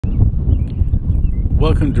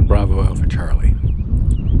Welcome to Bravo Alpha Charlie.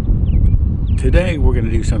 Today we're going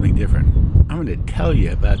to do something different. I'm going to tell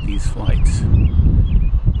you about these flights.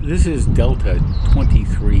 This is Delta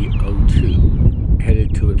 2302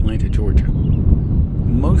 headed to Atlanta, Georgia.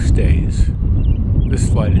 Most days this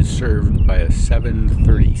flight is served by a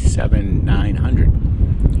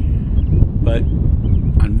 737-900, but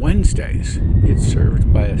on Wednesdays it's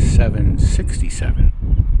served by a 767.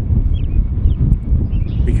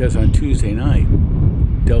 Because on Tuesday night,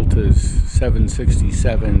 Delta's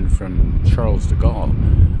 767 from Charles de Gaulle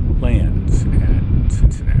lands at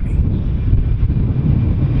Cincinnati.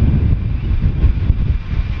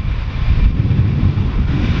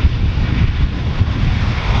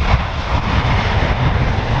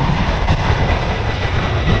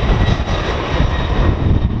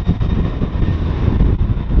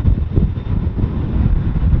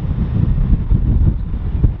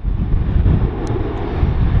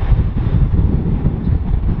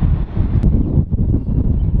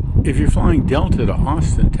 If you're flying Delta to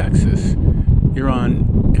Austin, Texas, you're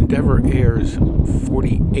on Endeavor Air's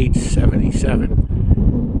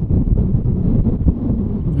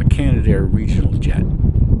 4877, a Canadair regional jet.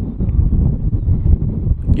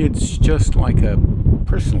 It's just like a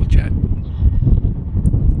personal jet,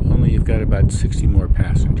 only you've got about 60 more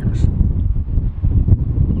passengers.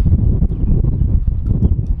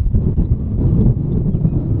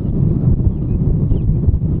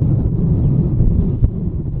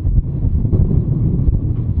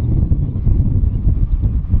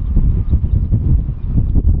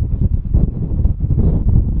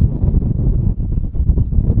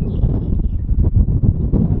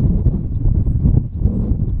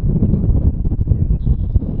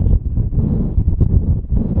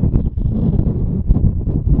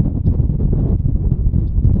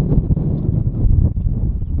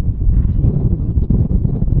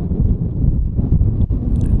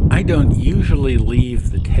 I don't usually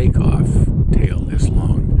leave the takeoff tail this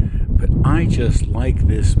long, but I just like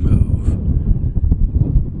this move.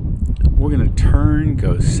 We're going to turn,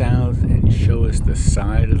 go south, and show us the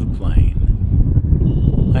side of the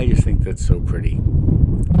plane. I just think that's so pretty.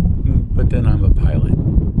 But then I'm a pilot.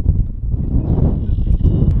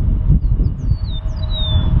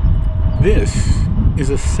 This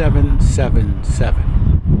is a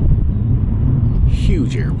 777.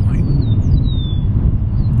 Huge airplane.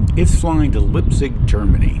 It's flying to Leipzig,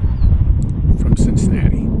 Germany from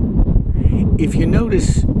Cincinnati. If you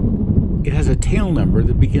notice, it has a tail number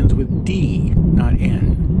that begins with D, not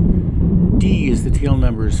N. D is the tail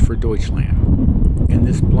numbers for Deutschland, and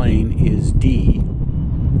this plane is D,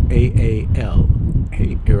 AAL,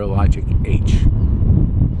 Aerologic H.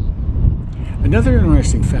 Another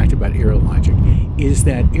interesting fact about Aerologic is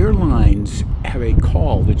that airlines have a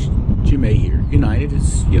call that you may hear. United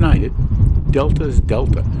is United. Delta is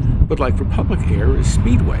Delta, but like Republic Air is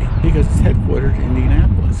Speedway because it's headquartered in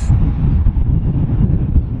Indianapolis.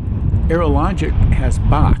 Aerologic has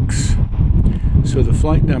box, so the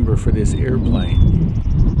flight number for this airplane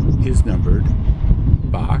is numbered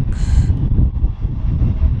box.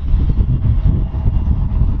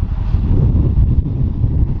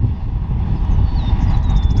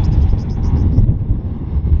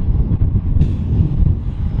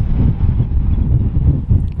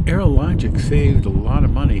 Aerologic saved a lot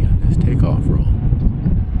of money on this takeoff roll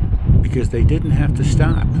because they didn't have to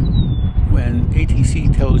stop. When ATC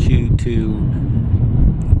tells you to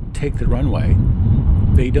take the runway,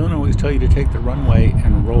 they don't always tell you to take the runway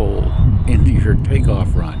and roll into your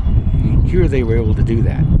takeoff run. Here they were able to do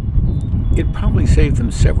that. It probably saved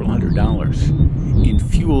them several $100s in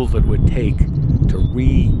fuel that would take to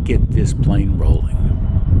re-get this plane rolling.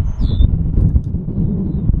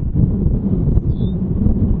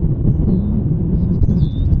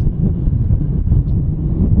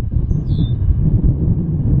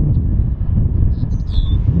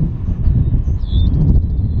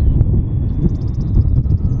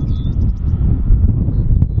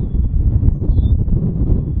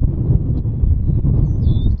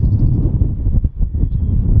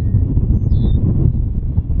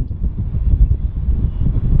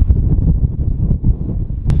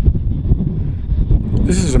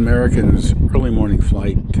 This is American's early morning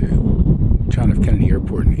flight to John F. Kennedy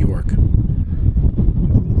Airport in New York.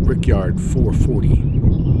 Brickyard 440.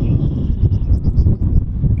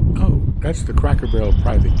 Oh, that's the Cracker Barrel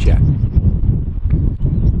private jet.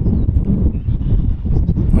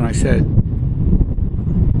 When I said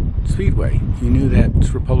Speedway, you knew that's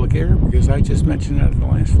Republic Air because I just mentioned that at the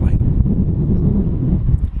last flight.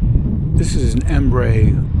 This is an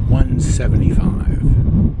Embraer 175.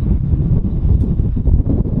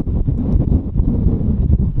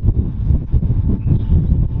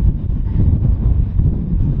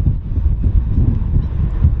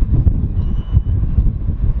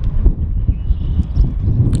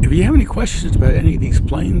 If you have any questions about any of these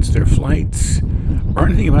planes, their flights, or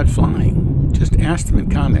anything about flying, just ask them in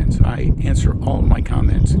comments. I answer all of my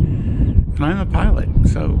comments. And I'm a pilot,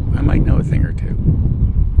 so I might know a thing or two.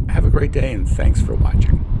 Have a great day, and thanks for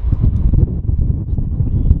watching.